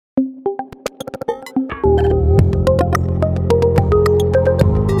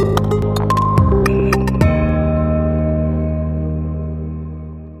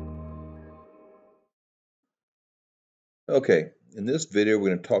Okay, in this video we're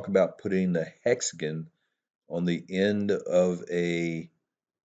going to talk about putting the hexagon on the end of a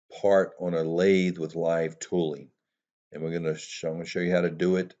part on a lathe with live tooling. And I'm going to show you how to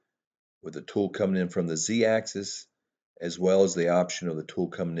do it with the tool coming in from the z-axis as well as the option of the tool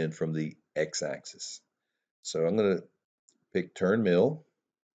coming in from the x-axis. So I'm going to pick Turn Mill,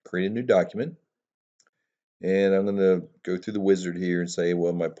 create a new document, and I'm going to go through the wizard here and say,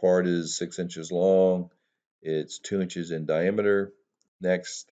 well, my part is 6 inches long, it's 2 inches in diameter.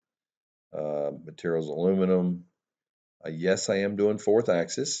 Next. Materials aluminum. Yes, I am doing 4th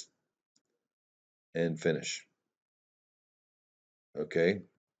axis, and finish. Okay,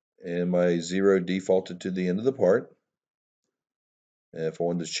 and my 0 defaulted to the end of the part. And if I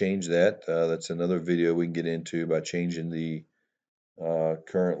wanted to change that, that's another video we can get into by changing the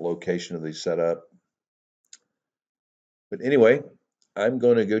current location of the setup. But anyway, I'm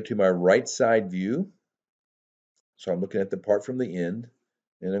going to go to my right side view. So I'm looking at the part from the end,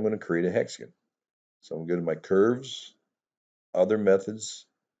 and I'm going to create a hexagon. So I'm going to go to my curves, other methods,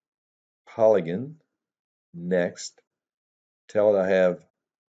 polygon, next. Tell it I have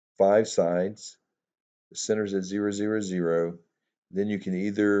 5 sides. The center's at 0, 0, 0. Then you can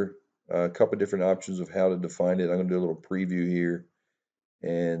either a couple different options of how to define it. I'm going to do a little preview here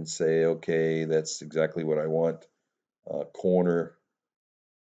and say, okay, that's exactly what I want. Corner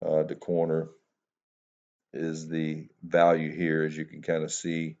to corner is the value here, as you can kind of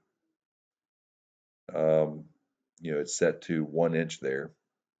see. It's set to 1 inch there.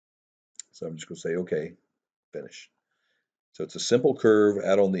 So I'm just going to say, okay, finish. So it's a simple curve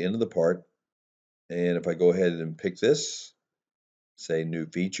out on the end of the part. And if I go ahead and pick this, say new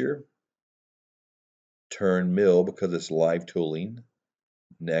feature, turn mill because it's live tooling.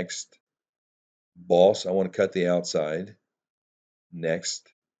 Next. Boss, I want to cut the outside.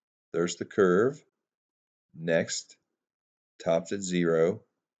 Next. There's the curve. Next. Top's at 0.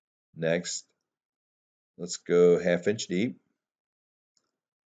 Next. Let's go 1/2 inch deep.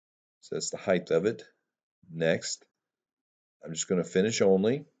 So that's the height of it. Next. I'm just going to finish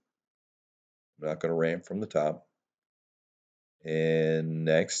only. I'm not going to ramp from the top. And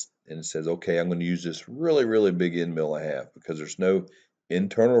next. And it says, okay, I'm going to use this really, really big end mill I have because there's no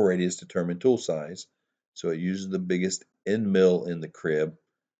internal radius determined tool size. So it uses the biggest end mill in the crib.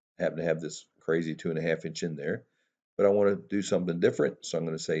 I happen to have this crazy 2.5 inch in there, but I want to do something different. So I'm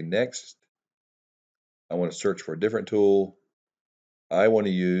going to say next. I want to search for a different tool. I want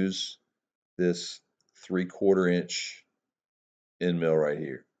to use this 3/4 inch end mill right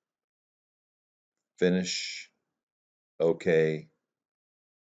here. Finish. Okay.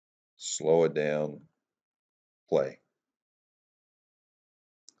 Slow it down. Play.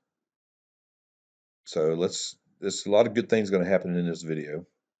 So there's a lot of good things going to happen in this video.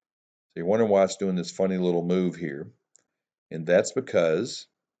 So you're wondering why it's doing this funny little move here. And that's because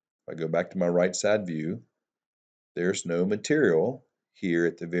if I go back to my right side view, there's no material here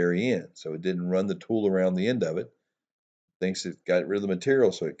at the very end. So it didn't run the tool around the end of it. Thinks it got rid of the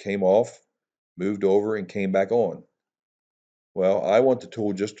material, so it came off, moved over, and came back on. Well, I want the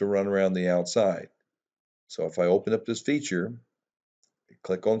tool just to run around the outside. So if I open up this feature,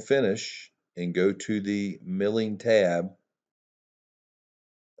 click on Finish, and go to the Milling tab,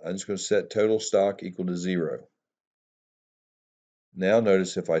 I'm just going to set total stock equal to 0. Now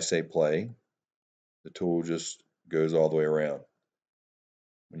notice if I say play, the tool just goes all the way around.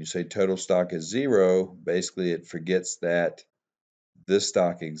 When you say total stock is 0, basically it forgets that this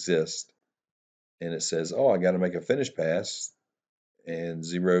stock exists. And it says, oh, I got to make a finish pass. And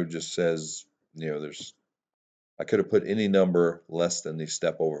 0 just says, I could have put any number less than the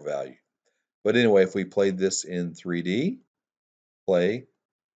step over value. But anyway, if we played this in 3D, play,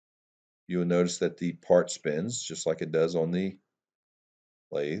 you'll notice that the part spins just like it does on the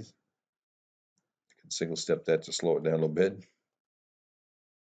lathe. You can single step that to slow it down a little bit.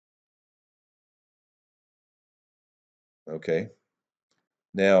 Okay.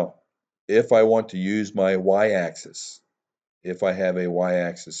 Now, if I want to use my y-axis, if I have a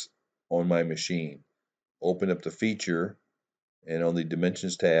y-axis on my machine, open up the feature, and on the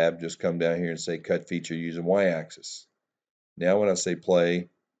dimensions tab, just come down here and say cut feature using y-axis. Now when I say play,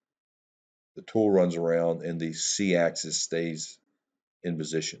 the tool runs around and the c-axis stays in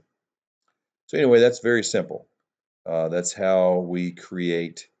position. So anyway, that's very simple. That's how we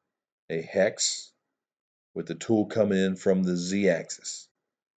create a hex with the tool coming in from the z-axis.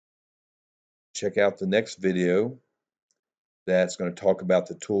 Check out the next video that's going to talk about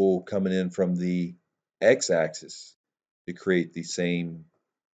the tool coming in from the x-axis to create the same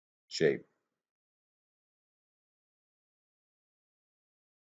shape.